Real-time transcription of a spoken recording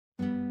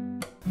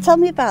Tell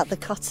me about the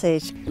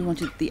cottage. We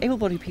wanted the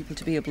able-bodied people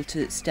to be able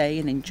to stay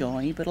and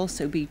enjoy, but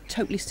also be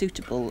totally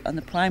suitable, and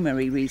the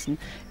primary reason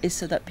is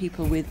so that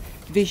people with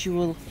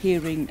visual,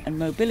 hearing and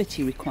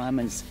mobility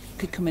requirements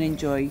could come and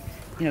enjoy,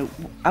 you know,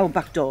 our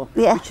back door,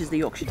 which is the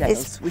Yorkshire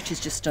Dales, which is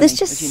just stunning. There's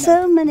just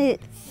so many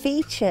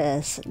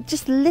features,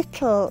 just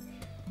little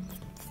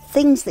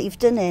things that you've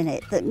done in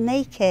it that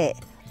make it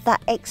that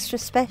extra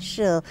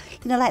special,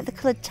 you know, like the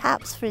coloured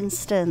taps, for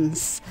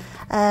instance.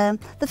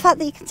 The fact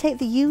that you can take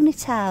the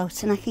unit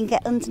out and I can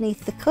get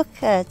underneath the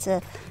cooker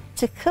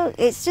to cook.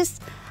 It's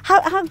just,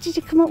 how did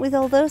you come up with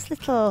all those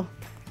little...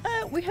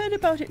 We heard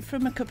about it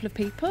from a couple of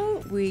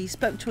people. We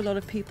spoke to a lot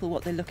of people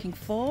what they're looking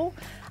for.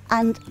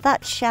 And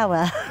that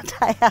shower,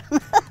 Diane,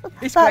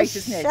 It's great,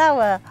 isn't it?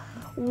 Shower.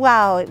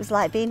 Wow, it was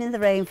like being in the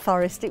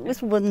rainforest. It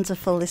was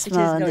wonderful this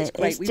morning. It's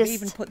great. We've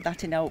even put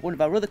that in one of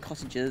our other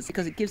cottages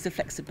because it gives the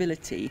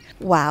flexibility.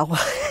 Wow.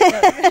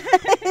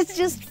 It's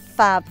just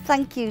fab.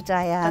 Thank you,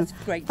 Diane.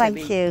 That's great, Thank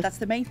Debbie. you. That's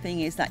the main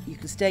thing, is that you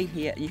can stay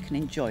here and you can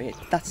enjoy it.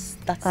 That's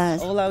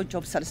all our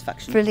job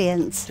satisfaction.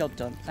 Brilliant. Job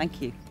done.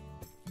 Thank you.